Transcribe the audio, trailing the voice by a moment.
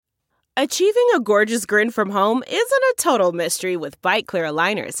Achieving a gorgeous grin from home isn't a total mystery with Bite Clear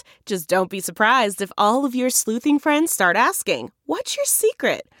aligners. Just don't be surprised if all of your sleuthing friends start asking, "What's your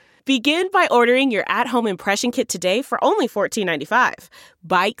secret?" Begin by ordering your at-home impression kit today for only $14.95.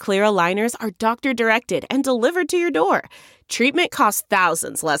 Bite Clear aligners are doctor-directed and delivered to your door. Treatment costs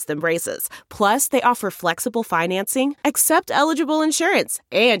thousands less than braces. Plus, they offer flexible financing, accept eligible insurance,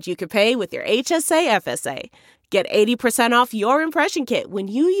 and you can pay with your HSA FSA. Get 80% off your impression kit when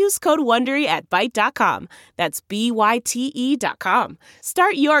you use code WONDERY at Byte.com. That's BYTE.com.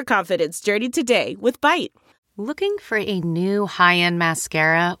 Start your confidence journey today with Byte. Looking for a new high-end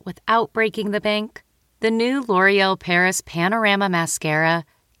mascara without breaking the bank? The new L'Oreal Paris Panorama Mascara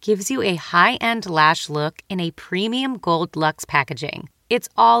gives you a high-end lash look in a premium gold luxe packaging. It's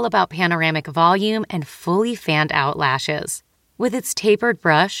all about panoramic volume and fully fanned-out lashes. With its tapered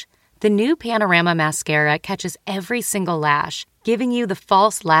brush, the new Panorama Mascara catches every single lash, giving you the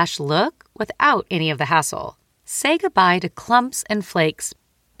false lash look without any of the hassle. Say goodbye to clumps and flakes,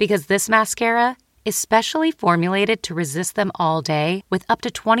 because this mascara is specially formulated to resist them all day with up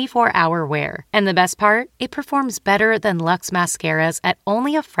to 24-hour wear. And the best part? It performs better than Luxe mascaras at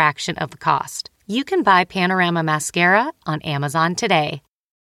only a fraction of the cost. You can buy Panorama Mascara on Amazon today.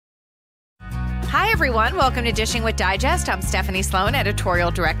 Hi, everyone. Welcome to Dishing with Digest. I'm Stephanie Sloan, editorial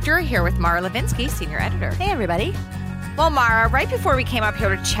director, here with Mara Levinsky, senior editor. Hey, everybody. Well, Mara, right before we came up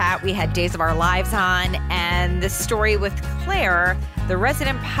here to chat, we had Days of Our Lives on, and the story with Claire, the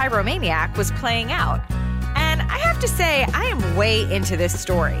resident pyromaniac, was playing out. And I have to say, I am way into this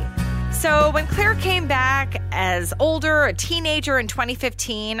story. So when Claire came back as older, a teenager in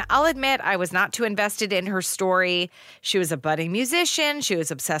 2015, I'll admit I was not too invested in her story. She was a budding musician. She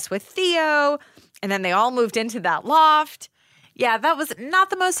was obsessed with Theo. And then they all moved into that loft. Yeah, that was not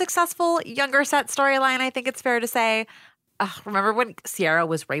the most successful younger set storyline, I think it's fair to say. Remember when Sierra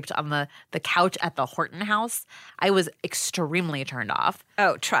was raped on the couch at the Horton house? I was extremely turned off.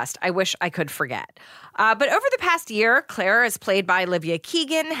 Oh, trust. I wish I could forget. But over the past year, Claire, as played by Olivia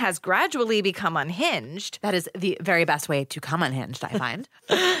Keegan, has gradually become unhinged. That is the very best way to come unhinged, I find.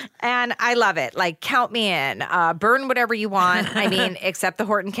 And I love it. Like, count me in. Burn whatever you want. I mean, except the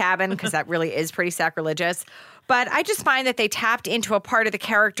Horton cabin, because that really is pretty sacrilegious. But I just find that they tapped into a part of the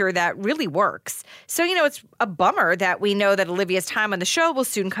character that really works. So, it's a bummer that we know that Olivia's time on the show will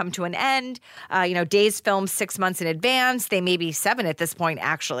soon come to an end. Days filmed 6 months in advance. They may be 7 at this point,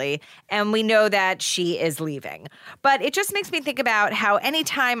 actually. And we know that she is leaving. But it just makes me think about how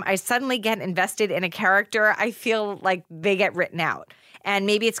anytime I suddenly get invested in a character, I feel like they get written out. And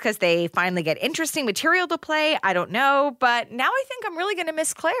maybe it's because they finally get interesting material to play. I don't know. But now I think I'm really going to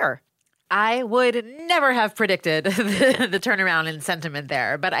miss Claire. I would never have predicted the turnaround in sentiment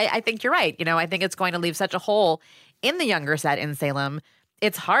there. But I think you're right. I think it's going to leave such a hole in the younger set in Salem.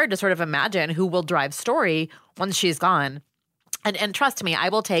 It's hard to sort of imagine who will drive story once she's gone. And trust me, I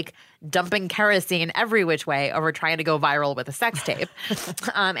will take dumping kerosene every which way over trying to go viral with a sex tape.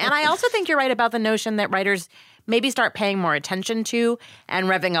 And I also think you're right about the notion that writers maybe start paying more attention to and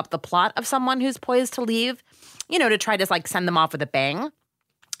revving up the plot of someone who's poised to leave, to try to send them off with a bang.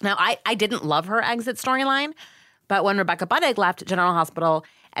 Now, I didn't love her exit storyline, but when Rebecca Budig left General Hospital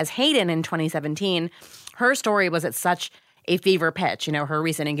as Hayden in 2017, her story was at such a fever pitch. Her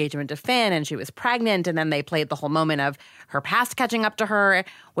recent engagement to Finn, and she was pregnant, and then they played the whole moment of her past catching up to her,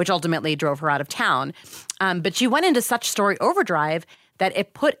 which ultimately drove her out of town. But she went into such story overdrive that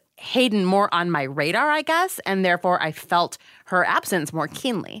it put Hayden more on my radar, I guess, and therefore I felt her absence more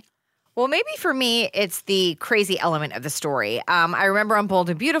keenly. Well, maybe for me, it's the crazy element of the story. I remember on Bold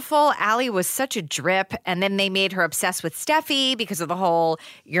and Beautiful, Allie was such a drip, and then they made her obsessed with Steffi because of the whole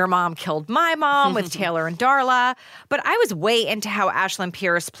 "your mom killed my mom" with Taylor and Darla. But I was way into how Ashlyn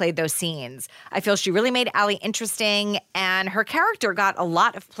Pierce played those scenes. I feel she really made Allie interesting, and her character got a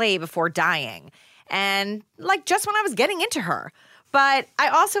lot of play before dying. And just when I was getting into her. But I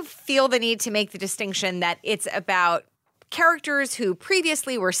also feel the need to make the distinction that it's about characters who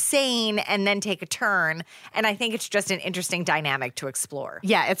previously were sane and then take a turn. And I think it's just an interesting dynamic to explore.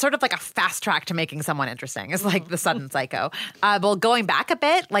 Yeah, it's sort of like a fast track to making someone interesting. It's like the sudden psycho. Well, going back a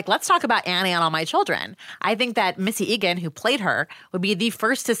bit, let's talk about Annie on All My Children. I think that Missy Egan, who played her, would be the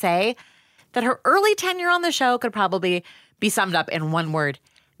first to say that her early tenure on the show could probably be summed up in one word: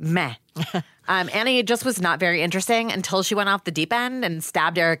 meh. Annie just was not very interesting until she went off the deep end and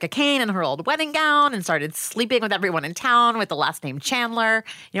stabbed Erica Kane in her old wedding gown and started sleeping with everyone in town with the last name Chandler.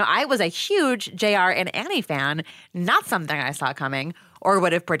 I was a huge JR and Annie fan, not something I saw coming or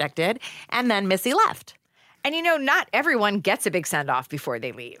would have predicted. And then Missy left. And, not everyone gets a big send-off before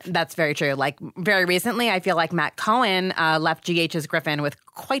they leave. That's very true. Like very recently, I feel like Matt Cohen left GH's Griffin with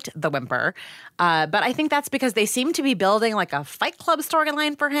quite the whimper. But I think that's because they seem to be building like a Fight Club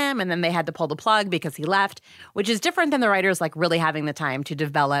storyline for him. And then they had to pull the plug because he left, which is different than the writers like really having the time to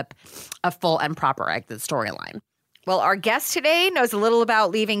develop a full and proper exit storyline. Well, our guest today knows a little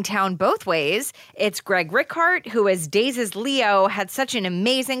about leaving town both ways. It's Greg Rickhart, who as Days' Leo had such an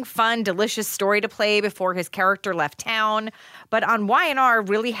amazing, fun, delicious story to play before his character left town, but on Y&R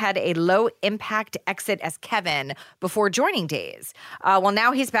really had a low-impact exit as Kevin before joining Days. Well,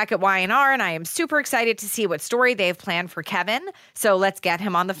 now he's back at Y&R, and I am super excited to see what story they've planned for Kevin. So let's get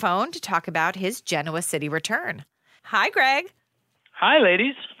him on the phone to talk about his Genoa City return. Hi, Greg. Hi,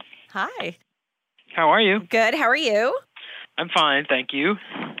 ladies. Hi. How are you? Good. How are you? I'm fine, thank you.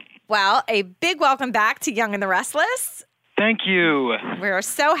 Well, a big welcome back to Young and the Restless. Thank you. We're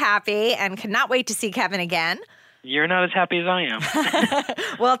so happy and cannot wait to see Kevin again. You're not as happy as I am.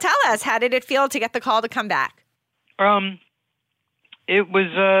 Well, tell us, how did it feel to get the call to come back?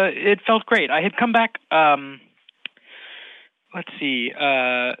 It felt great. I had come back, for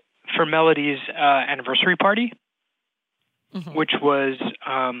Melody's anniversary party, which was,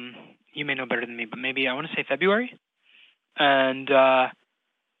 you may know better than me, but maybe I want to say February. And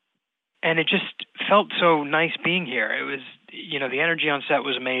it just felt so nice being here. It was, the energy on set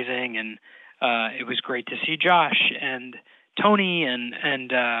was amazing, and it was great to see Josh and Tony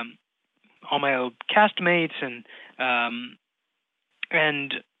and all my old castmates, and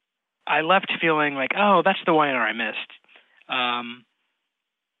I left feeling like, oh, that's the Y&R I missed.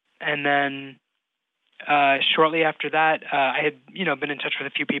 And then shortly after that, I had been in touch with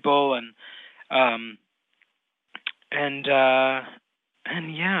a few people, and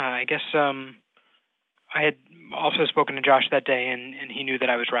yeah, I guess I had also spoken to Josh that day, and he knew that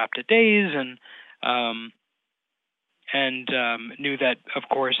I was wrapped at Days, and knew that, of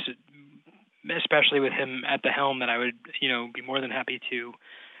course, especially with him at the helm, that I would be more than happy to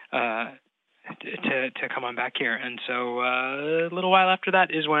come on back here. And so a little while after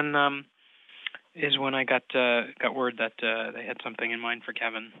that is when I got word that they had something in mind for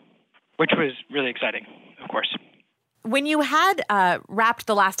Kevin, which was really exciting, of course. When you had wrapped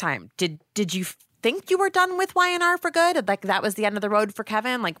the last time, did you think you were done with Y&R for good? Like that was the end of the road for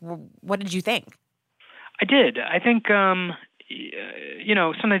Kevin? Like, what did you think? I did. I think, sometimes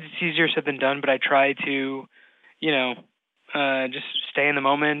it's easier said than done, but I try to, just stay in the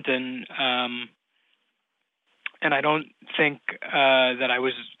moment, and I don't think that I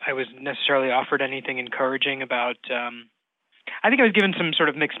was necessarily offered anything encouraging about. I think I was given some sort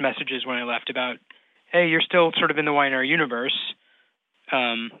of mixed messages when I left about, hey, you're still sort of in the Y&R universe,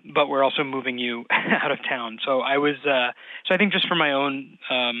 but we're also moving you out of town. So I was. So I think just for my own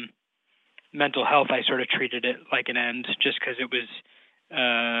mental health, I sort of treated it like an end, just because it was.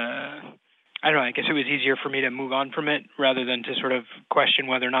 I don't know. I guess it was easier for me to move on from it rather than to sort of question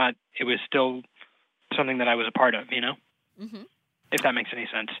whether or not it was still something that I was a part of, Mm-hmm. If that makes any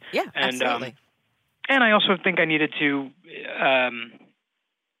sense. Yeah, absolutely. And I also think I needed to, I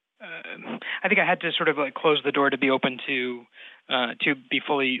think I had to sort of like close the door to be open to be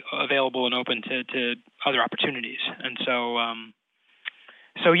fully available and open to other opportunities. And so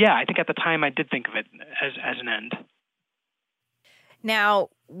yeah, I think at the time I did think of it as an end. Now,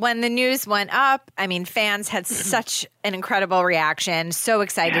 when the news went up, I mean, fans had such an incredible reaction, so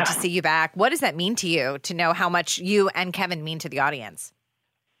excited to see you back. What does that mean to you, to know how much you and Kevin mean to the audience?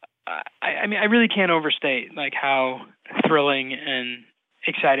 I mean, I really can't overstate like how thrilling and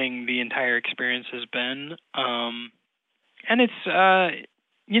exciting the entire experience has been. And it's, I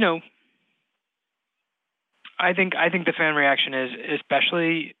think the fan reaction is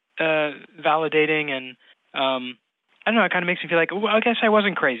especially validating, and I don't know, it kind of makes me feel like, well, I guess I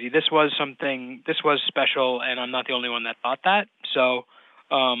wasn't crazy. This was special, and I'm not the only one that thought that. So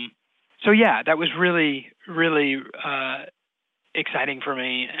yeah, that was really, really exciting for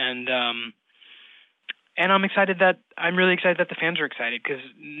me, and I'm really excited that the fans are excited, because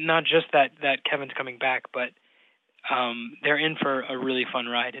not just that Kevin's coming back, but they're in for a really fun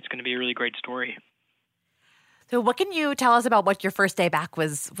ride. It's going to be a really great story. So what can you tell us about what your first day back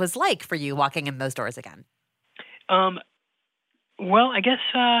was like for you walking in those doors again? Well, I guess,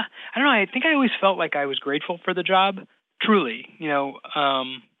 I don't know. I think I always felt like I was grateful for the job. Truly,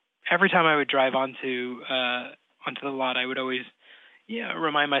 every time I would drive onto the lot, I would always,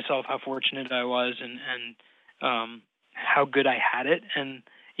 remind myself how fortunate I was and how good I had it. And,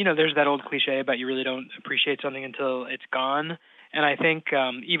 there's that old cliche about you really don't appreciate something until it's gone. And I think,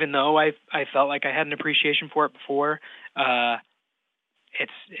 even though I felt like I had an appreciation for it before,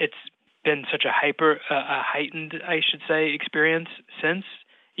 it's been such a heightened, I should say, experience since.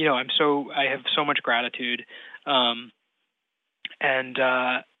 I have so much gratitude, and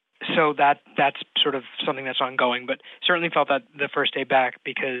so that's sort of something that's ongoing. But certainly felt that the first day back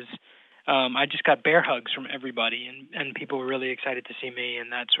because I just got bear hugs from everybody, and people were really excited to see me,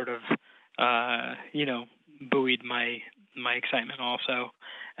 and that sort of buoyed my excitement also.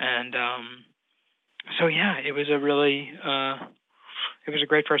 And so yeah, it was a really it was a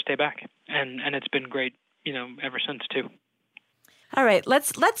great first day back, and it's been great, ever since too. All right,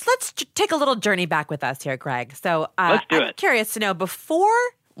 let's take a little journey back with us here, Greg. So Let's do I'm it. curious to know, before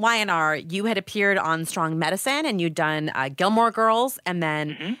Y&R, you had appeared on Strong Medicine, and you'd done Gilmore Girls, and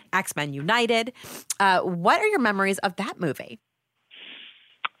then X-Men United. What are your memories of that movie?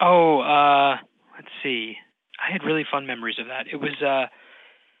 Oh, let's see. I had really fun memories of that. It was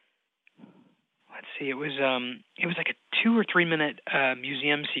it was like a 2 or 3 minute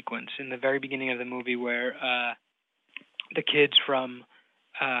museum sequence in the very beginning of the movie where the kids from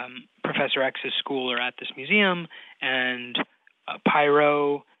Professor X's school are at this museum, and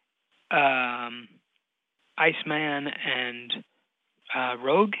Pyro, Iceman, and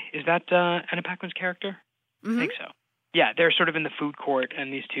Rogue, is that Anna Paquin's character? I think so. Yeah, they're sort of in the food court,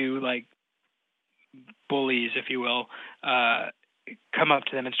 and these two, like, bullies, if you will, come up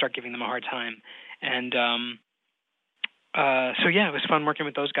to them and start giving them a hard time. And so yeah, it was fun working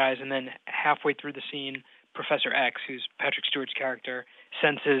with those guys. And then halfway through the scene, Professor X, who's Patrick Stewart's character,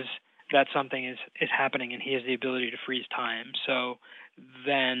 senses that something is happening, and he has the ability to freeze time. So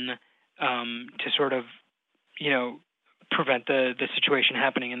then, to sort of, prevent the situation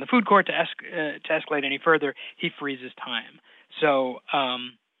happening in the food court to escalate any further, he freezes time. So,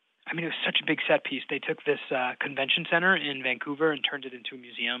 it was such a big set piece. They took this convention center in Vancouver and turned it into a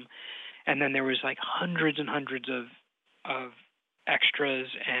museum. And then there was like hundreds and hundreds of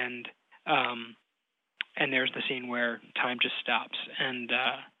extras, and there's the scene where time just stops. And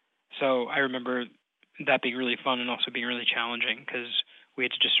so I remember that being really fun and also being really challenging because we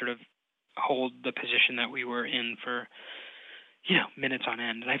had to just sort of hold the position that we were in for, minutes on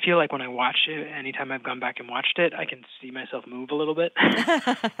end. And I feel like when I watch it, anytime I've gone back and watched it, I can see myself move a little bit.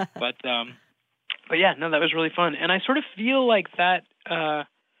 But yeah, no, that was really fun. And I sort of feel like that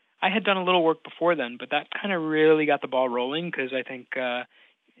I had done a little work before then, but that kind of really got the ball rolling because I think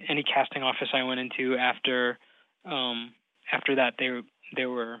any casting office I went into after that, they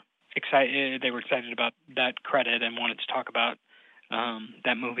were excited. They were excited about that credit and wanted to talk about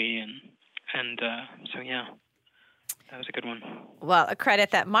that movie, and so yeah, that was a good one. Well, a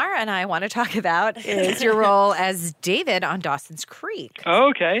credit that Mara and I want to talk about is your role as David on Dawson's Creek. Oh,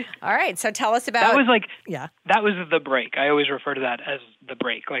 okay. All right, so tell us about that. Was like yeah, that was the break. I always refer to that as the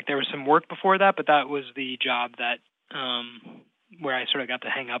break. Like there was some work before that, but that was the job that where I sort of got to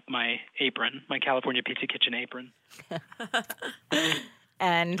hang up my apron, my California Pizza Kitchen apron,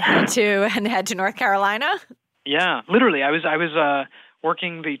 and head to North Carolina. Yeah, literally. I was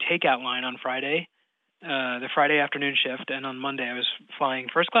working the takeout line on Friday, the Friday afternoon shift, and on Monday I was flying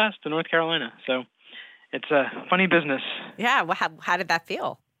first class to North Carolina. So it's a funny business. Yeah. Well, how did that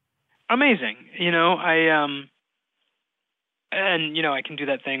feel? Amazing. I can do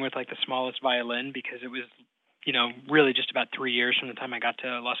that thing with like the smallest violin because it was, really just about 3 years from the time I got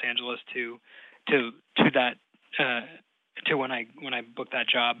to Los Angeles to that. To when I booked that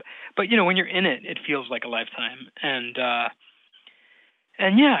job. But when you're in it, it feels like a lifetime. And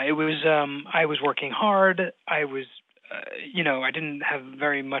yeah, it was I was working hard. I was I didn't have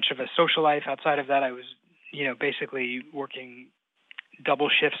very much of a social life outside of that. I was basically working double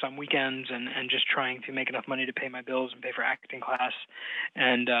shifts on weekends and just trying to make enough money to pay my bills and pay for acting class.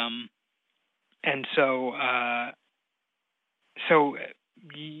 And so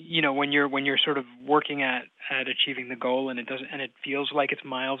when you're sort of working at achieving the goal and it feels like it's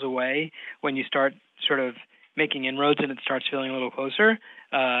miles away, when you start sort of making inroads and it starts feeling a little closer,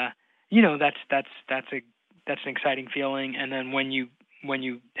 that's an exciting feeling. And then when you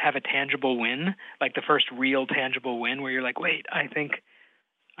have a tangible win, like the first real tangible win, where you're like, wait, I think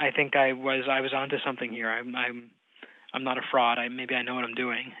I was onto something here. I'm not a fraud. Maybe I know what I'm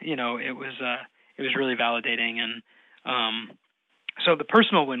doing. It was really validating. And so the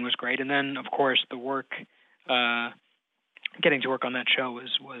personal win was great, and then of course the work, getting to work on that show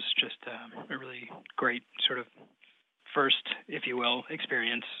was just a really great sort of first, if you will,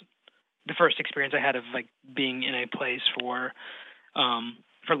 experience. The first experience I had of like being in a place for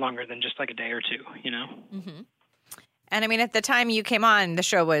longer than just like a day or two, Mm-hmm. And I mean, at the time you came on, the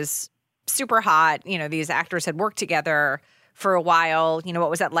show was super hot. These actors had worked together for a while. What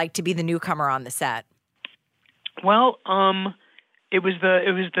was that like to be the newcomer on the set? Well, It was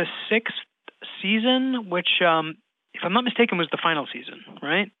the sixth season, which, if I'm not mistaken, was the final season,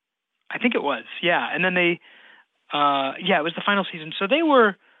 right? I think it was, yeah. And then it was the final season. So they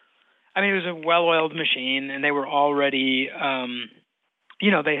were, I mean, it was a well-oiled machine, and they were already,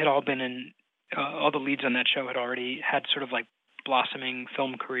 they had all been in, all the leads on that show had already had sort of like blossoming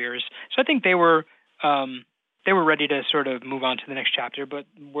film careers. So I think they were ready to sort of move on to the next chapter, but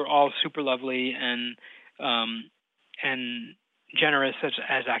were all super lovely and generous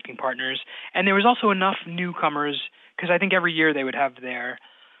as acting partners. And there was also enough newcomers, because I think every year they would have their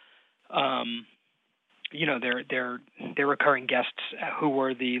recurring guests who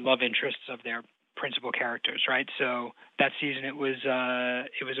were the love interests of their principal characters, right? So that season it was an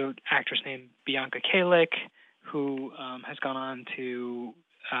actress named Bianca Kalick, who has gone on to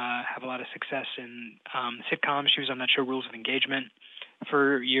have a lot of success in sitcoms. She was on that show Rules of Engagement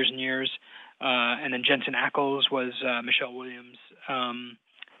for years and years. And then Jensen Ackles was Michelle Williams'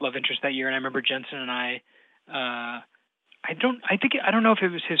 love interest that year. And I remember Jensen and I don't know if it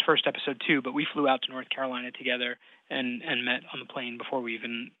was his first episode too, but we flew out to North Carolina together and met on the plane before we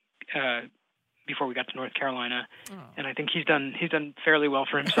got to North Carolina. Oh. And I think he's done fairly well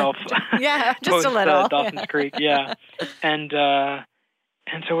for himself. Yeah, just a little. Dawson's Creek, yeah. And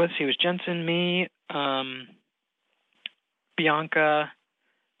so let's see, it was Jensen, me, Bianca,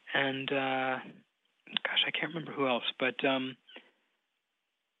 and gosh, I can't remember who else, but yeah,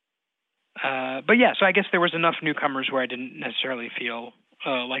 so I guess there was enough newcomers where I didn't necessarily feel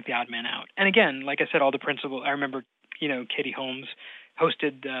like the odd man out. And again, like I said, all the principal, I remember, Katie Holmes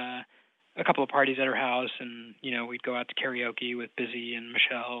hosted a couple of parties at her house, and, we'd go out to karaoke with Busy and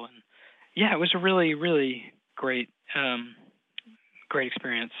Michelle. And yeah, it was a really, really great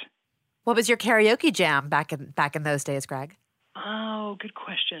experience. What was your karaoke jam back in those days, Greg? Oh, good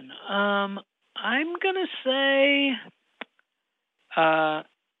question. I'm gonna say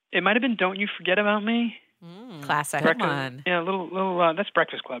it might have been "Don't You Forget About Me." Classic. Good one. Yeah, little. That's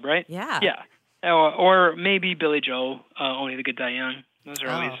Breakfast Club, right? Yeah. Yeah. Or maybe Billy Joel, "Only the Good Die Young." Those are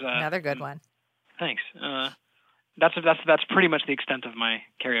always another good one. Thanks. That's pretty much the extent of my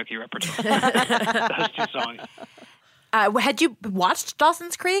karaoke repertoire. Those two songs. Had you watched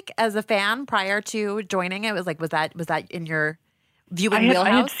Dawson's Creek as a fan prior to joining it? Was that in your viewing wheelhouse?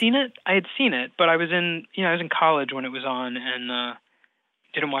 I had seen it, but I was in college when it was on, and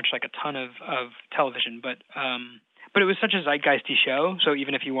didn't watch like a ton of television. But it was such a zeitgeisty show. So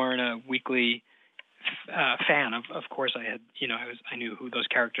even if you weren't a weekly fan, of course I had, I knew who those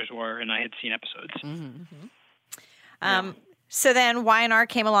characters were, and I had seen episodes. Mm-hmm. So then Y&R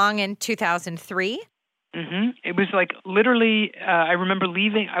came along in 2003. Mm-hmm. It was like literally, I remember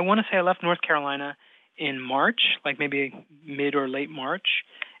leaving, I want to say I left North Carolina in March, like maybe mid or late March.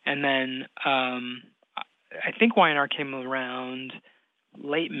 And then I think Y&R came around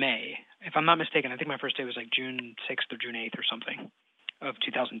late May. If I'm not mistaken, I think my first day was like June 6th or June 8th or something of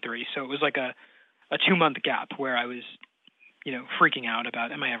 2003. So it was like a 2-month gap where I was, freaking out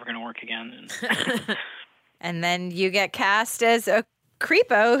about, am I ever going to work again? And, and then you get cast as a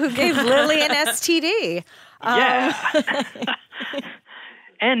creepo who gave Lily an STD. Yeah.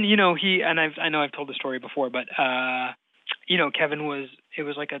 And, I know I've told the story before, but, Kevin it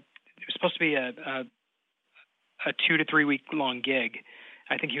was supposed to be a 2 to 3 week long gig.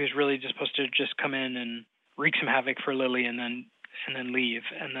 I think he was really just supposed to just come in and wreak some havoc for Lily and then leave.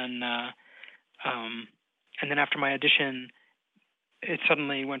 And then after my audition, it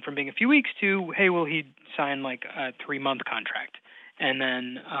suddenly went from being a few weeks to, hey, will he sign like a 3-month contract? And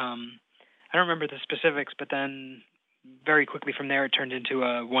then I don't remember the specifics, but then very quickly from there it turned into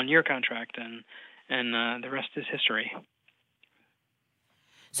a 1-year contract, and the rest is history.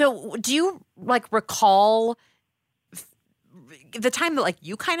 So do you recall the time that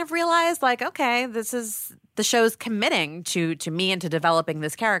you kind of realized okay, this is the show's committing to me and to developing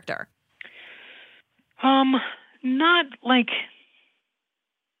this character? Not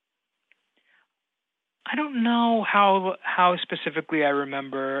I don't know how specifically I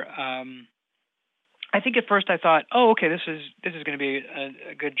remember. I think at first I thought, oh, okay, this is going to be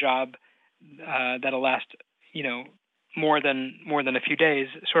a good job that'll last, more than a few days,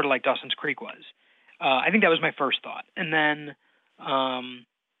 sort of like Dawson's Creek was. I think that was my first thought, and then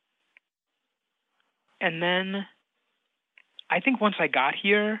I think once I got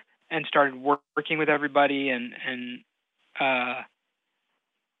here and started working with everybody, and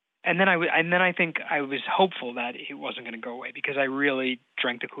then I think I was hopeful that it wasn't going to go away, because I really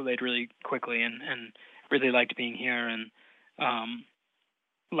drank the Kool-Aid really quickly and really liked being here, and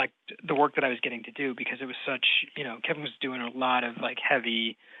liked the work that I was getting to do, because it was such, Kevin was doing a lot of like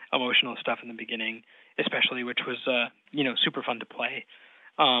heavy emotional stuff in the beginning, especially, which was, super fun to play.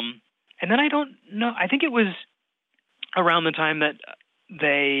 And then I don't know, I think it was around the time that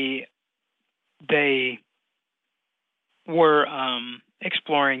they were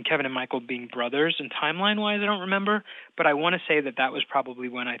exploring Kevin and Michael being brothers, and timeline-wise, I don't remember, but I want to say that was probably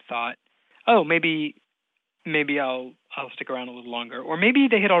when I thought, oh, maybe I'll stick around a little longer, or maybe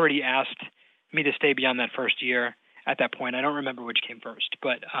they had already asked me to stay beyond that first year at that point. I don't remember which came first,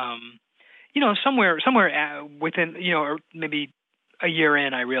 but somewhere within, or maybe a year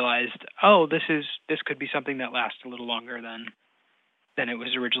in, I realized, oh, this could be something that lasts a little longer than it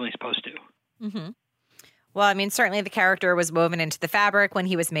was originally supposed to. Mm-hmm. Well, I mean, certainly the character was woven into the fabric when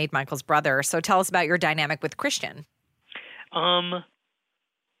he was made Michael's brother. So tell us about your dynamic with Christian.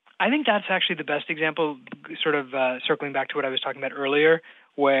 I think that's actually the best example, sort of circling back to what I was talking about earlier,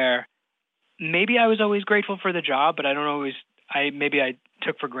 where maybe I was always grateful for the job, but I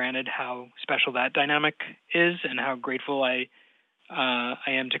took for granted how special that dynamic is and how grateful I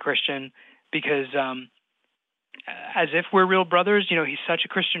am to Christian, because as if we're real brothers,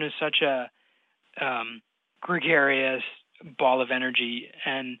 Christian is such a gregarious ball of energy,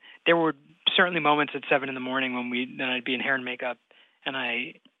 and there were certainly moments at 7 a.m. when I'd be in hair and makeup, and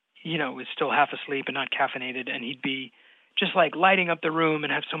I, was still half asleep and not caffeinated, and he'd be just like lighting up the room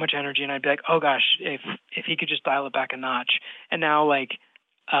and have so much energy, and I'd be like, oh gosh, if he could just dial it back a notch. And now, like,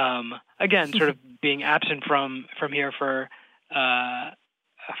 again, sort of being absent from here for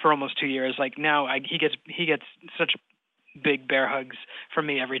almost 2 years, like now he gets such big bear hugs from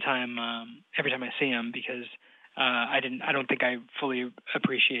me every time I see him, because I don't think I fully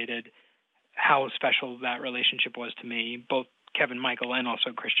appreciated how special that relationship was to me, both Kevin, Michael, and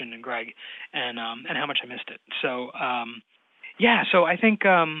also Christian and Greg, and how much I missed it. So so I think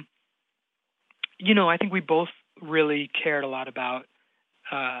I think we both really cared a lot about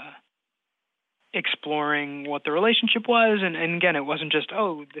exploring what the relationship was, and again, it wasn't just,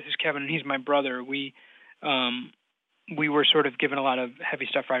 oh, this is Kevin and he's my brother. We were sort of given a lot of heavy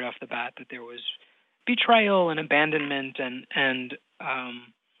stuff right off the bat, that there was betrayal and abandonment and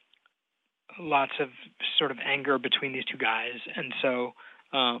lots of sort of anger between these two guys. And so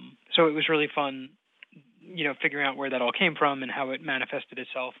it was really fun, figuring out where that all came from and how it manifested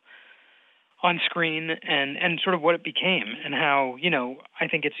itself on screen, and sort of what it became, and how, I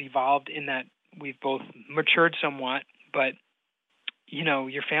think it's evolved in that we've both matured somewhat, but,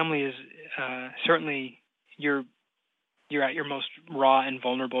 your family is certainly you're at your most raw and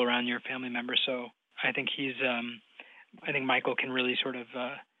vulnerable around your family members. So I think I think Michael can really sort of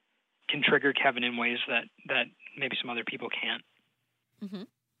can trigger Kevin in ways that maybe some other people can't. Mm-hmm.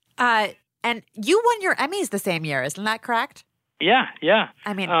 And you won your Emmys the same year, isn't that correct? Yeah.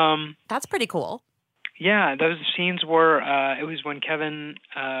 I mean, that's pretty cool. Yeah, those scenes were, it was when Kevin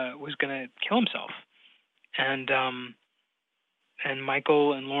was going to kill himself. And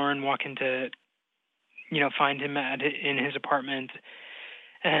Michael and Lauren walk into, find him in his apartment.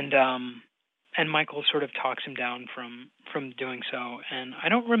 And Michael sort of talks him down from doing so. And I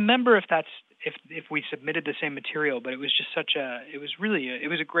don't remember if we submitted the same material, but it was just it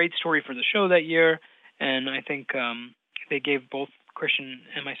was a great story for the show that year. And I think they gave both Christian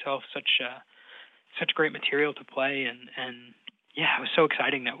and myself such great material to play. And yeah, it was so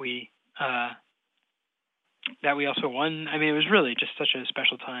exciting that we also won. I mean, it was really just such a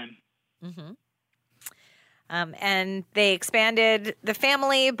special time. Mm-hmm. And they expanded the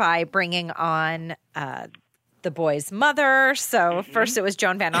family by bringing on the boy's mother. So first it was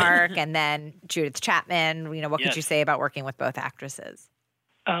Joan Van Ark and then Judith Chapman. What could you say about working with both actresses?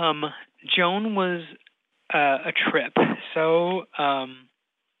 Joan was a trip. So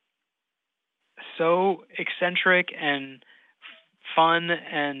eccentric and fun,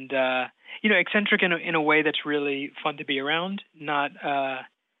 and eccentric in a way that's really fun to be around. Not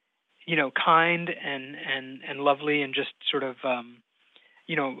kind and lovely, and just sort of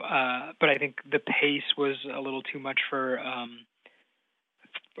but I think the pace was a little too much from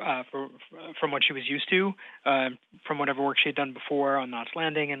what she was used to, from whatever work she had done before on Knots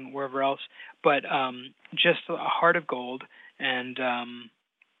Landing and wherever else. But just a heart of gold, and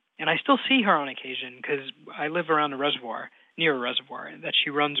I still see her on occasion because I live around near a reservoir that she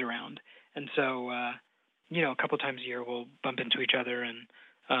runs around, and so a couple times a year we'll bump into each other and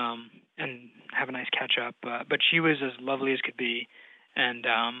have a nice catch up. But she was as lovely as could be, and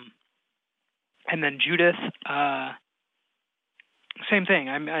then Judith, same thing.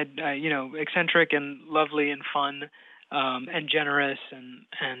 I eccentric and lovely and fun, and generous, and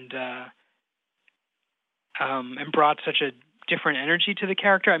brought such a different energy to the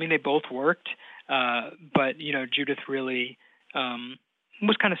character. I mean, they both worked, but Judith really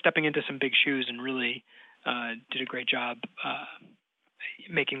was kind of stepping into some big shoes and really did a great job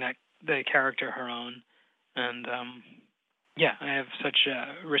making the character her own. And I have such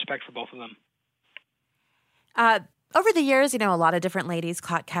respect for both of them. Over the years, a lot of different ladies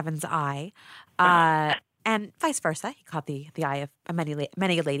caught Kevin's eye, and vice versa. He caught the eye of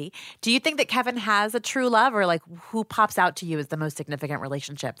many a lady. Do you think that Kevin has a true love, or like who pops out to you as the most significant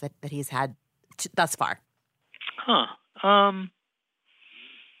relationship that he's had thus far? I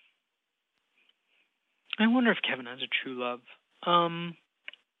wonder if Kevin has a true love. I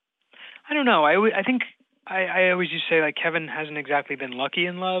don't know. I think I always used to say, like, Kevin hasn't exactly been lucky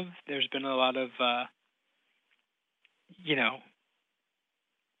in love. There's been a lot of,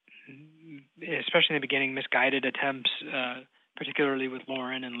 especially in the beginning, misguided attempts, particularly with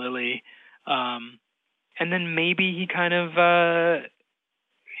Lauren and Lily. And then maybe he kind of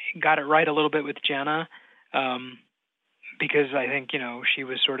got it right a little bit with Jenna, because I think, she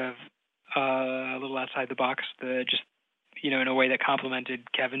was sort of a little outside the box, in a way that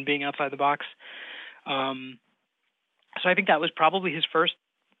complemented Kevin being outside the box. So I think that was probably his first,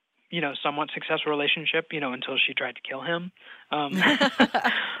 somewhat successful relationship, until she tried to kill him. That?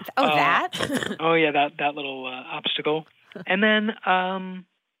 Oh yeah, that little obstacle. And then, and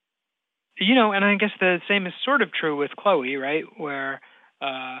I guess the same is sort of true with Chloe, right? Where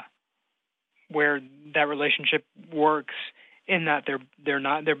that relationship works in that they're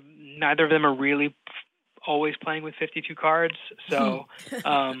neither of them are really always playing with 52 cards. So,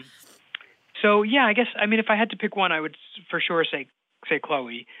 so yeah, I guess, I mean, if I had to pick one, I would for sure say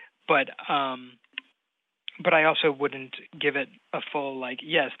Chloe, but I also wouldn't give it a full, like,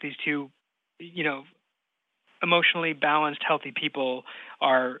 yes, these two, emotionally balanced, healthy people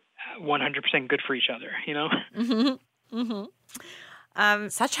are 100% good for each other, Mm-hmm. Mm-hmm.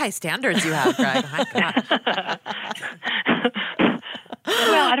 Such high standards you have, Greg. My God.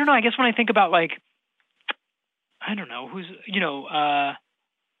 Well, I don't know. I guess when I think about, like, I don't know, who's,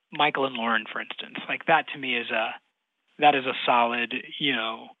 Michael and Lauren, for instance, like that to me is a solid,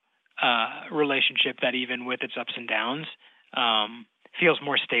 relationship that even with its ups and downs, feels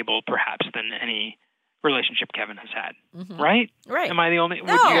more stable perhaps than any relationship Kevin has had. Mm-hmm. Right? Right. Am I the only, No,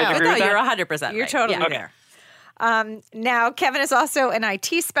 would you guys agree with that? You're 100% You're right. totally Yeah. there. Now, Kevin is also an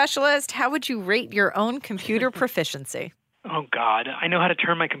IT specialist. How would you rate your own computer proficiency? Oh, God. I know how to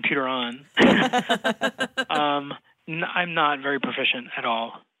turn my computer on. I'm not very proficient at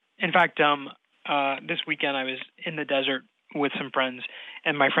all. In fact, this weekend I was in the desert with some friends,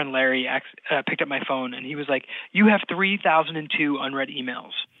 and my friend Larry picked up my phone, and he was like, "You have 3,002 unread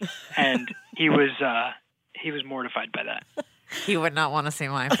emails." And he was mortified by that. He would not want to see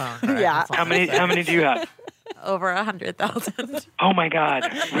my phone. Right? Yeah. How many do you have? Over 100,000. Oh my God!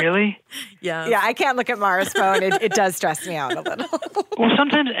 Really? Yeah. Yeah, I can't look at Mara's phone. It does stress me out a little. Well,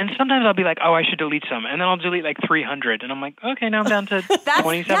 sometimes I'll be like, "Oh, I should delete some," and then I'll delete like 300, and I'm like, "Okay, now I'm down to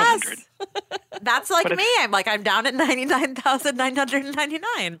 2,700." Yes. That's like me. I'm down at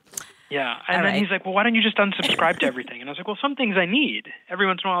 99,999. Yeah, and All then right. he's like, "Well, why don't you just unsubscribe to everything?" And I was like, "Well, some things I need. Every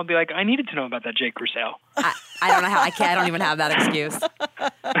once in a while, I'll be like, I needed to know about that Jake Roussel." I don't know how. I don't even have that excuse.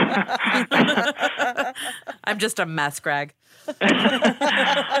 I'm just a mess, Greg.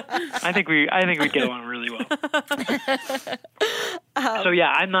 I think we get along really well. So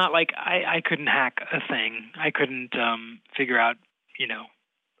yeah, I'm not like I couldn't hack a thing. I couldn't figure out a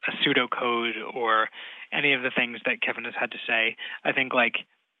pseudocode or any of the things that Kevin has had to say. I think like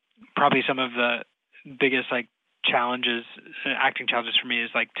probably some of the biggest like challenges, acting challenges for me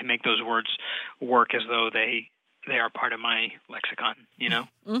is like to make those words work as though they are part of my lexicon.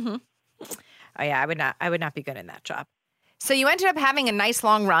 Mm-hmm. Oh yeah, I would not be good in that job. So you ended up having a nice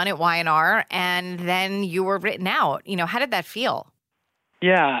long run at Y&R, and then you were written out. How did that feel?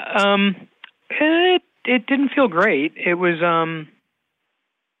 Yeah, it didn't feel great. It was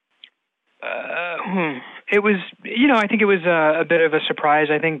I think it was a bit of a surprise.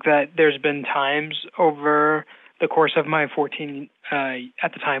 I think that there's been times over the course of my 14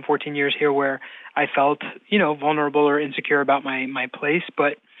 years here where I felt, vulnerable or insecure about my place.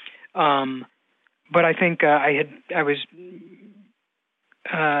 But I think I was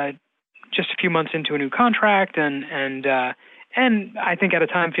just a few months into a new contract and I think at a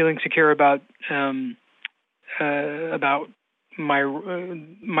time feeling secure about my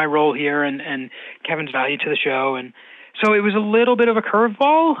role here and Kevin's value to the show, and so it was a little bit of a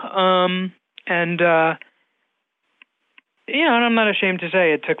curveball, and I'm not ashamed to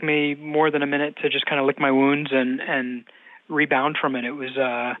say it took me more than a minute to just kind of lick my wounds and rebound from it. It was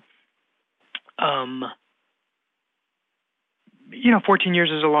 14 years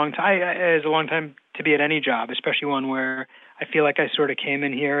is a long time. Is a long time to be at any job, especially one where I feel like I sort of came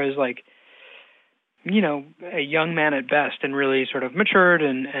in here as like, a young man at best, and really sort of matured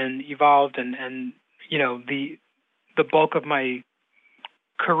and evolved, and the bulk of my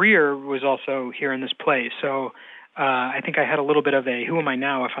career was also here in this place. So I think I had a little bit of a, who am I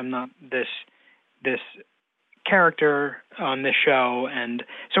now if I'm not this character on this show? And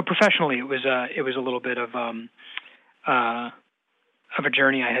so professionally, it was a little bit of a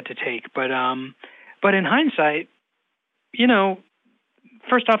journey I had to take. But in hindsight,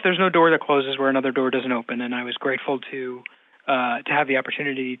 first off, there's no door that closes where another door doesn't open, and I was grateful to have the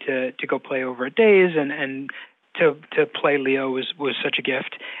opportunity to go play over at Days, and to play Leo was such a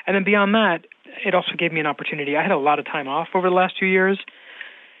gift. And then beyond that, it also gave me an opportunity. I had a lot of time off over the last 2 years,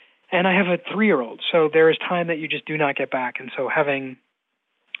 and I have a 3-year-old, so there is time that you just do not get back. And so having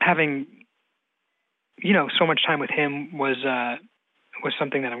so much time with him was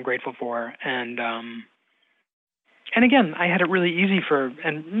something that I'm grateful for. And again, I had it really easy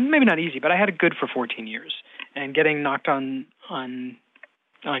and maybe not easy, but I had it good for 14 years. And getting knocked on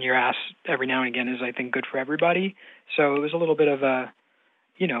your ass every now and again is, I think, good for everybody. So it was a little bit of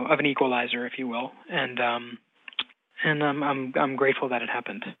of an equalizer, if you will. And I'm grateful that it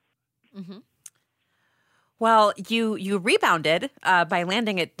happened. Mm-hmm. Well, you rebounded by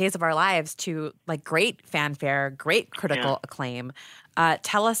landing at Days of Our Lives to like great fanfare, great critical acclaim.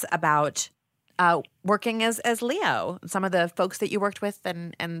 Tell us about working as Leo, some of the folks that you worked with,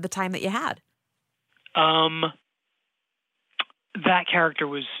 and the time that you had. That character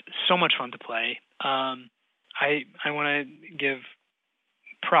was so much fun to play. I want to give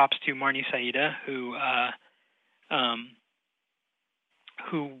props to Marnie Saida, who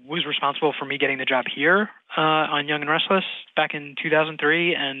was responsible for me getting the job here on Young and Restless back in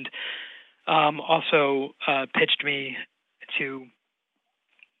 2003, and also pitched me to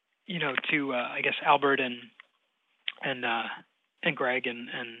I guess Albert and Greg and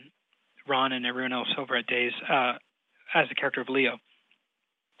Ron and everyone else over at Days as the character of Leo.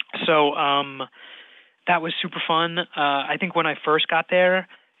 So that was super fun. I think when I first got there,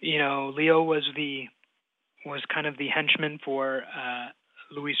 Leo was kind of the henchman for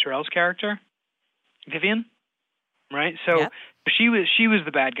Louise Sorel's character, Vivian, right? So yep. she was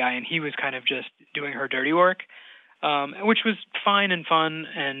the bad guy, and he was kind of just doing her dirty work, which was fine and fun,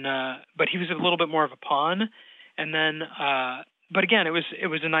 and but he was a little bit more of a pawn. And then, but again, it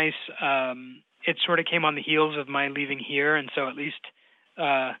was a nice. It sort of came on the heels of my leaving here, and so at least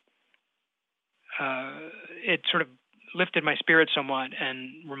it sort of lifted my spirit somewhat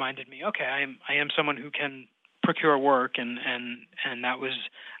and reminded me, okay, I am someone who can procure work, and that was,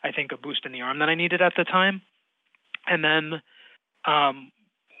 I think, a boost in the arm that I needed at the time. And then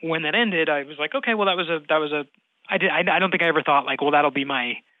when that ended, I was like, okay, well, I don't think I ever thought like, well, that'll be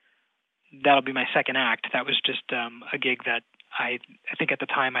my second act. That was just a gig that I think at the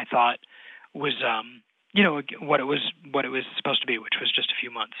time I thought was what it was supposed to be, which was just a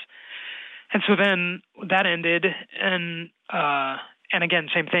few months. And so then that ended, and again,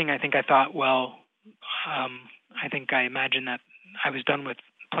 same thing. I think I thought, well, I think I imagined that I was done with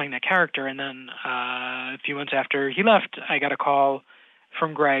playing that character, and then a few months after he left, I got a call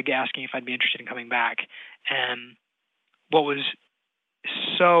from Greg asking if I'd be interested in coming back. And what was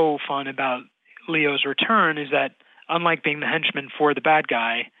so fun about Leo's return is that, unlike being the henchman for the bad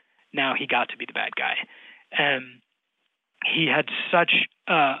guy, now he got to be the bad guy. And he had such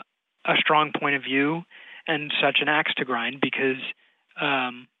a strong point of view and such an axe to grind because,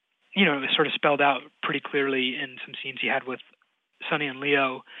 it was sort of spelled out pretty clearly in some scenes he had with Sonny and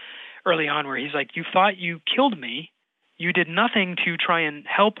Leo early on, where he's like, you thought you killed me, you did nothing to try and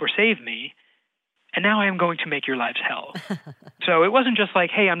help or save me, and now I am going to make your lives hell. So it wasn't just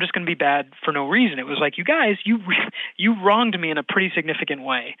like, hey, I'm just going to be bad for no reason. It was like, you guys, you wronged me in a pretty significant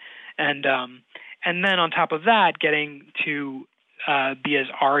way. And then on top of that, getting to be as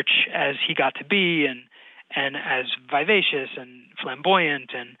arch as he got to be, and as vivacious and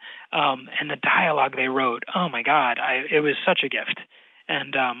flamboyant, and the dialogue they wrote, oh my God, it was such a gift.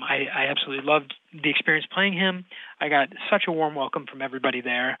 And I absolutely loved the experience playing him. I got such a warm welcome from everybody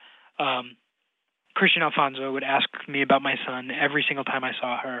there. Christian Alfonso would ask me about my son every single time I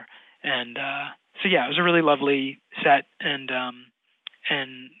saw her. And so, yeah, it was a really lovely set, and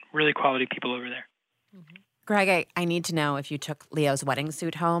really quality people over there. Mm-hmm. Greg, I need to know if you took Leo's wedding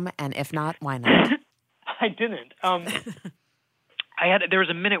suit home, and if not, why not? I didn't. There was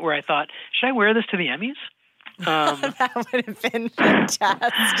a minute where I thought, should I wear this to the Emmys? That would have been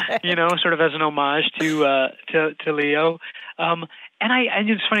fantastic. Sort of as an homage to Leo. And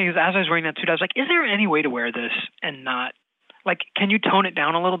it's funny because as I was wearing that suit, I was like, is there any way to wear this and not like, can you tone it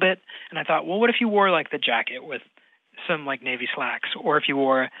down a little bit? And I thought, well, what if you wore like the jacket with some like navy slacks, or if you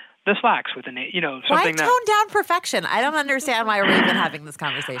wore the slacks with something Why that. tone down perfection? I don't understand why we're even having this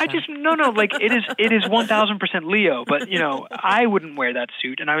conversation. I just no, like it is 1,000% Leo, but I wouldn't wear that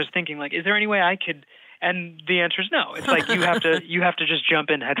suit, and I was thinking like, is there any way I could? And the answer is no. It's like you have to just jump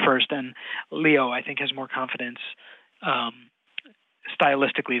in head first, and Leo, I think, has more confidence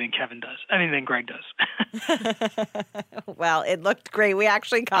stylistically than Greg does. Well, it looked great. We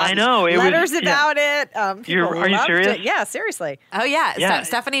actually got it letters was, about it. Are you serious? It. Yeah, seriously. Oh, yeah. Yeah.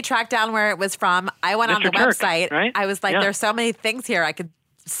 Stephanie tracked down where it was from. I went on Mr. the Turk, website. right? I was like, Yeah. there's so many things here I could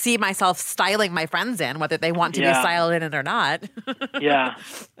see myself styling my friends in, whether they want to be Yeah. styled in it or not. Yeah.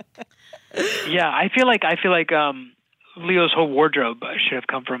 Yeah, I feel like Leo's whole wardrobe should have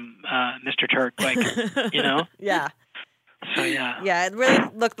come from Mr. Turk, Yeah. So yeah. Yeah, it really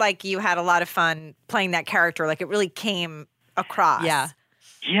looked like you had a lot of fun playing that character. Like it really came across. Yeah.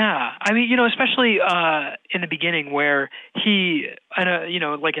 Yeah, I mean, especially in the beginning where he,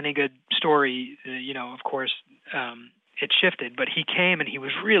 like any good story, of course, it shifted, but he came and he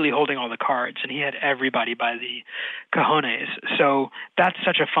was really holding all the cards, and he had everybody by the cojones. So that's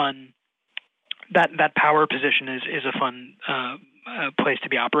such a fun. That power position is a fun place to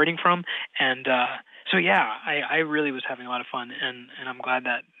be operating from, and so yeah, I really was having a lot of fun, and I'm glad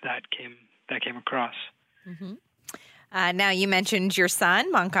that came across. Mm-hmm. Now you mentioned your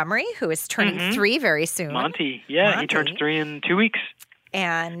son Montgomery, who is turning 3 very soon. Monty, yeah, he turns 3 in 2 weeks.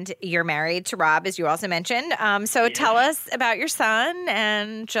 And you're married to Rob, as you also mentioned. So tell us about your son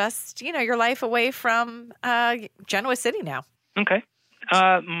and just your life away from Genoa City now. Okay.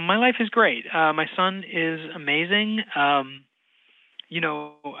 My life is great. My son is amazing. I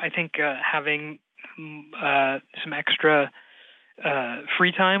think having some extra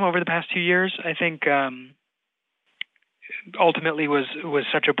free time over the past 2 years, I think ultimately was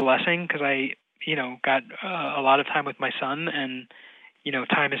such a blessing, because I got a lot of time with my son, and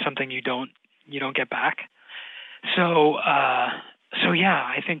time is something you don't get back. So yeah,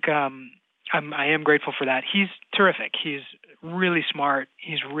 I think I am grateful for that. He's terrific. He's really smart.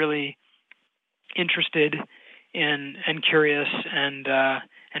 He's really interested in and curious and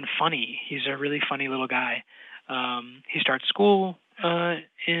funny. He's a really funny little guy. He starts school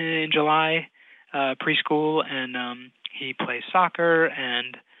in July, preschool, and he plays soccer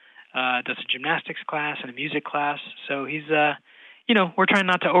and does a gymnastics class and a music class. So he's we're trying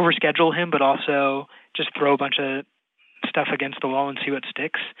not to overschedule him, but also just throw a bunch of stuff against the wall and see what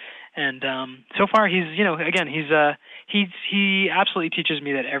sticks. And so far, he's he absolutely teaches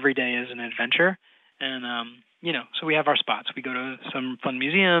me that every day is an adventure. And so we have our spots. We go to some fun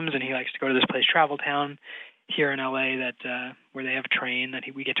museums, and he likes to go to this place, Travel Town, here in LA, that where they have a train that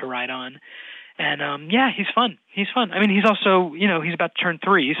we get to ride on. And he's fun. He's fun. I mean, he's also he's about to turn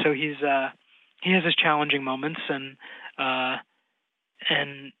 3, so he has his challenging moments,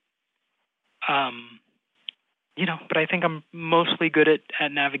 but I think I'm mostly good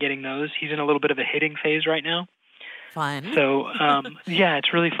at navigating those. He's in a little bit of a hitting phase right now. Fun. So,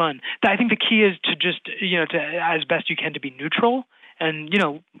 it's really fun. I think the key is to just, to as best you can to be neutral. And,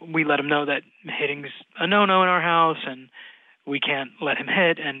 we let him know that hitting's a no-no in our house, and we can't let him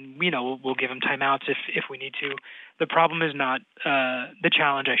hit, and, we'll give him timeouts if we need to. The problem is not, the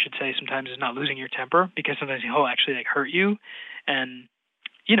challenge, I should say, sometimes is not losing your temper, because sometimes he'll actually hurt you. And,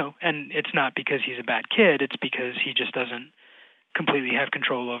 and it's not because he's a bad kid, it's because he just doesn't completely have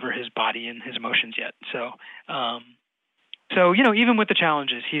control over his body and his emotions yet. So, even with the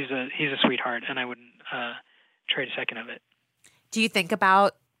challenges, he's a sweetheart, and I wouldn't trade a second of it. Do you think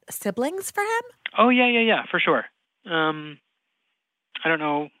about siblings for him? Oh, yeah, for sure. I don't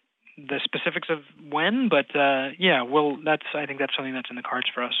know the specifics of when, but I think that's something that's in the cards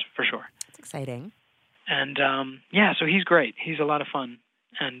for us, for sure. That's exciting. And so he's great. He's a lot of fun.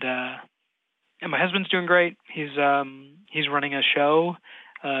 And my husband's doing great. He's running a show,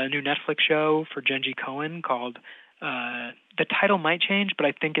 a new Netflix show for Jenji Cohen called, the title might change, but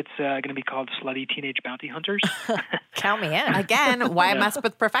I think it's going to be called Slutty Teenage Bounty Hunters. Count me in. Again, why mess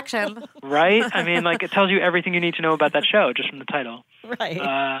with perfection? Right? I mean, it tells you everything you need to know about that show just from the title.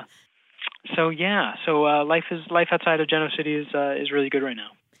 Right. So life outside of Genoa City is really good right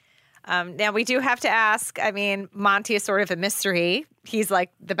now. Now, we do have to ask, I mean, Monty is sort of a mystery. He's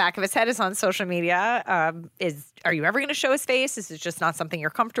like, the back of his head is on social media. Are you ever going to show his face? Is it just not something you're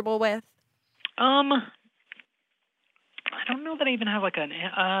comfortable with? I don't know that I even have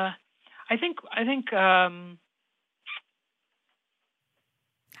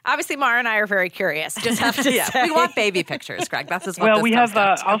Obviously, Mara and I are very curious. Just have to say. We want baby pictures, Greg. That's just what Well, this we comes have.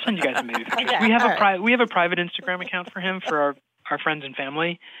 down to. I'll send you guys some baby pictures. Okay, we have all right. we have a private Instagram account for him for our friends and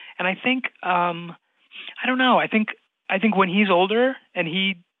family, and I think I don't know. I think when he's older and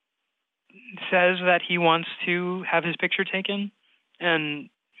he says that he wants to have his picture taken, and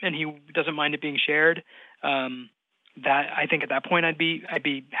he doesn't mind it being shared, that I think at that point I'd be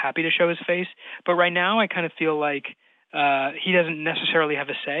happy to show his face. But right now I kind of feel like he doesn't necessarily have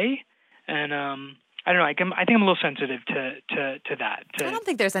a say, and I don't know. I think I'm a little sensitive to that. I don't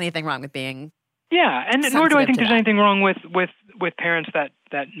think there's anything wrong with being. Yeah, and nor do I sensitive think to there's that. anything wrong with parents that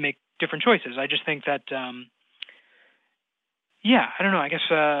make different choices. I just think that yeah, I don't know. I guess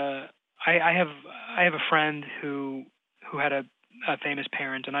I have a friend who had a famous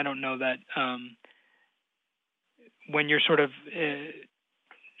parent, and I don't know that when you're sort of in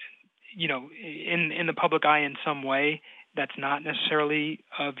the public eye in some way, that's not necessarily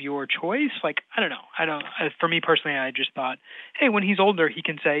of your choice. Like, I don't know. For me personally, I just thought, hey, when he's older, he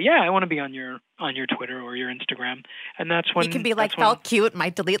can say, yeah, I want to be on your Twitter or your Instagram, and that's when He can be like, felt cute,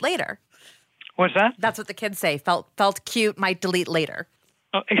 might delete later. What's that? That's what the kids say. Felt cute, might delete later.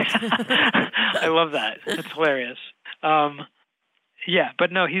 Oh, I love that. That's hilarious. Yeah,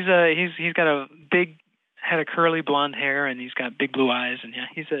 but no, he's got a big head of curly blonde hair, and he's got big blue eyes, and yeah,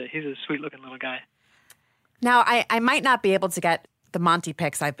 he's a sweet looking little guy. Now, I might not be able to get the Monty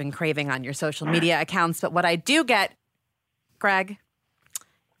pics I've been craving on your social media accounts, but what I do get, Greg,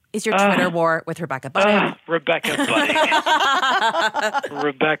 is your Twitter war with Rebecca Budig. Rebecca Budig.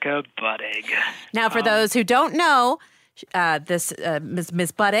 Rebecca Budig. Now, for those who don't know, this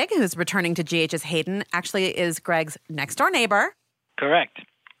Ms. Budig, who's returning to GH's Hayden, actually is Greg's next door neighbor. Correct.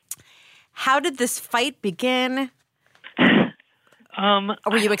 How did this fight begin?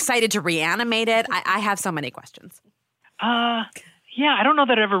 Were you excited to reanimate it? I have so many questions. Yeah, I don't know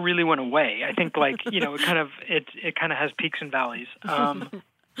that it ever really went away. I think it kind of has peaks and valleys. I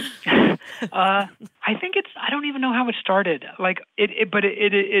think I don't even know how it started. Like but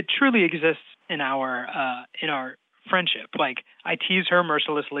it truly exists in our friendship. Like, I tease her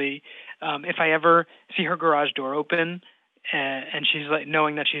mercilessly. If I ever see her garage door open and she's like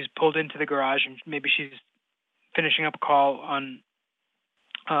knowing that she's pulled into the garage and maybe she's finishing up a call on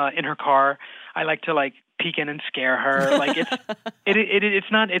in her car, I like to like peek in and scare her. Like,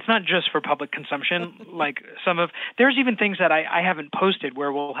 it's not just for public consumption. Like, there's even things that I haven't posted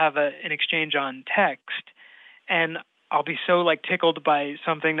where we'll have an exchange on text, and I'll be so like tickled by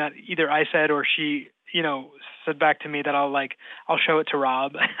something that either I said or she said back to me that I'll show it to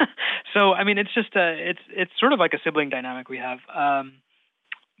Rob. So I mean, it's just it's sort of like a sibling dynamic we have.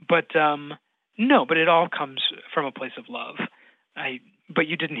 But it all comes from a place of love. But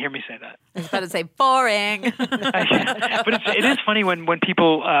you didn't hear me say that. I was about to say boring. But it is funny when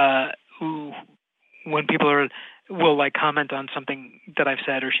people will like comment on something that I've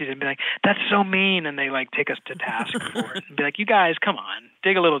said or she's be like, that's so mean, and they like take us to task for it and be like, you guys, come on,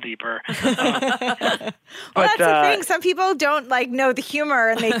 dig a little deeper. Well, that's the thing. Some people don't like know the humor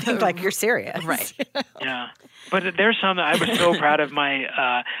and they think like you're serious. Right. Yeah. But there's some that I was so proud of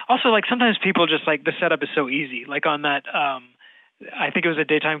my also, like, sometimes people just like the setup is so easy. Like on that I think it was a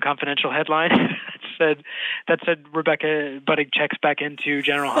Daytime Confidential headline that said Rebecca Budig checks back into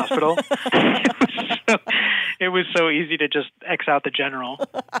General Hospital. It was so easy to just X out the general.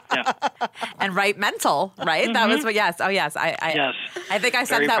 Yeah. And write mental, right? Mm-hmm. That was what. Yes. Oh, yes. Yes. I think I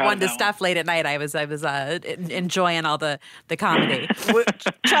sent that one to Steph late at night. I was enjoying all the comedy.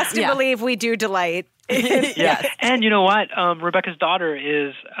 Trust and believe we do delight. Yes. And you know what? Rebecca's daughter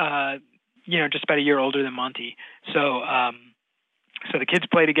is just about a year older than Monty. So the kids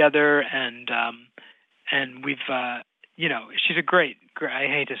play together, and we've she's a great. I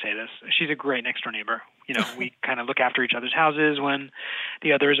hate to say this, she's a great next door neighbor. We kind of look after each other's houses when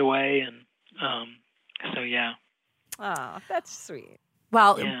the other is away, and so yeah. Oh, that's sweet.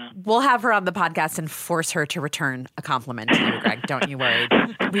 Well, we'll have her on the podcast and force her to return a compliment to you, Greg. Don't you worry.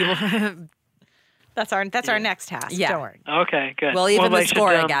 We will. That's our next task. Yeah. Don't worry. Okay, good. We'll even the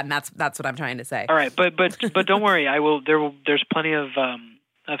score again. That's what I'm trying to say. All right, but don't worry. There's plenty of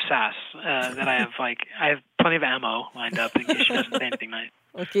sass that I have. Like, I have plenty of ammo lined up in case she doesn't say anything nice.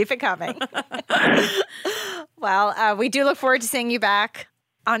 We'll keep it coming. Well, we do look forward to seeing you back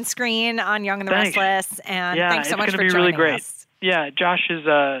on screen on Young and the Restless, and thanks so much for joining us. It's going to be really great. Yeah, Josh is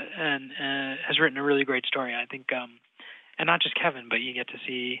has written a really great story. I think, and not just Kevin, but you get to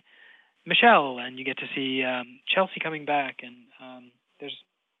see Michelle, and you get to see Chelsea coming back, and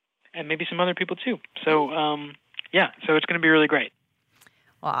and maybe some other people too. So so it's going to be really great.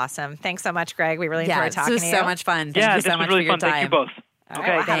 Well, awesome. Thanks so much, Greg. We really enjoyed talking to you. It was so much fun. Thank you so this much was really for your fun. time. Thank you both. All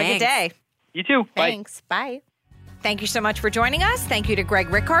right, well, have a good day. You too. Bye. Thanks. Bye. Thank you so much for joining us. Thank you to Greg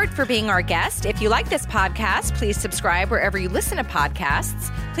Rickard for being our guest. If you like this podcast, please subscribe wherever you listen to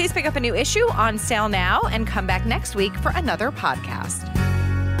podcasts. Please pick up a new issue on sale now and come back next week for another podcast.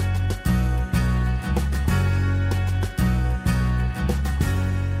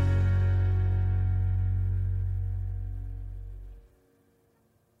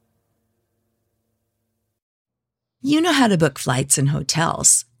 You know how to book flights and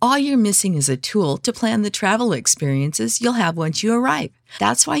hotels. All you're missing is a tool to plan the travel experiences you'll have once you arrive.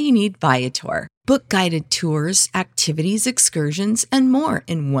 That's why you need Viator. Book guided tours, activities, excursions, and more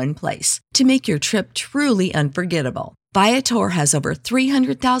in one place to make your trip truly unforgettable. Viator has over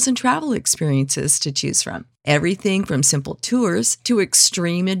 300,000 travel experiences to choose from. Everything from simple tours to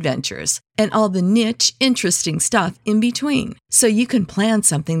extreme adventures and all the niche, interesting stuff in between. So you can plan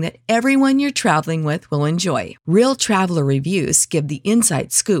something that everyone you're traveling with will enjoy. Real traveler reviews give the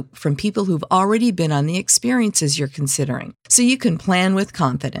inside scoop from people who've already been on the experiences you're considering. So you can plan with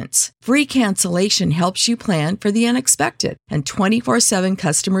confidence. Free cancellation helps you plan for the unexpected. And 24/7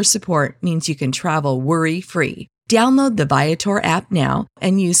 customer support means you can travel worry-free. Download the Viator app now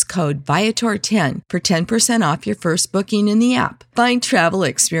and use code Viator10 for 10% off your first booking in the app. Find travel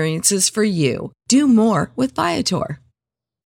experiences for you. Do more with Viator.